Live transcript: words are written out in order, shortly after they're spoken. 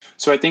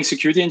So I think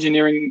security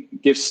engineering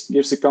gives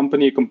the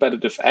company a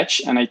competitive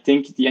edge, and I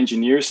think the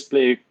engineers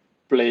play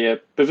a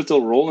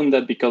pivotal role in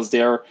that because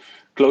they are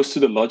close to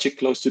the logic,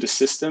 close to the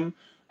system,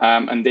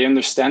 and they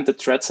understand the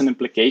threats and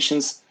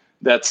implications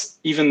that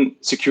even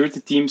security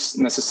teams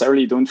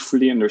necessarily don't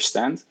fully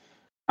understand.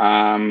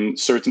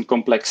 Certain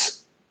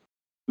complex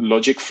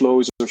logic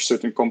flows or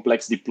certain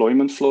complex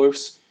deployment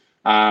flows.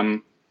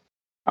 So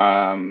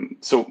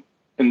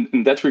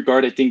in that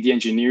regard, I think the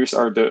engineers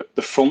are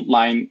the front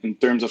line in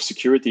terms of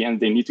security,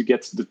 and they need to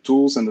get the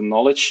tools and the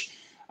knowledge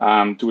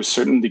to a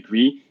certain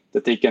degree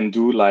that they can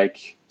do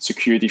like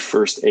security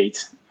first aid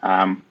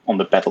on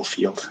the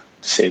battlefield,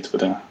 to say it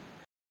with an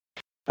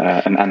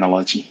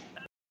analogy.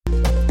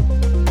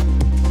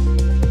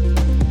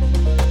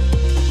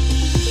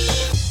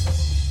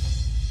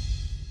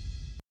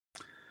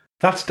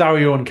 That's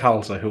Dario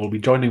Incalza, who will be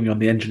joining me on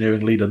The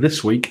Engineering Leader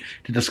this week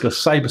to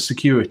discuss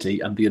cybersecurity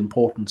and the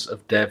importance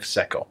of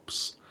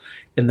DevSecOps.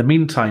 In the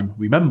meantime,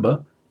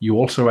 remember, you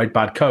also write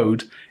bad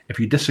code. If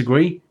you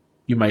disagree,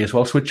 you may as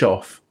well switch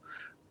off.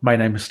 My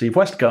name is Steve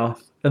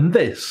Westgarth, and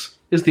this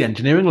is The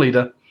Engineering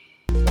Leader.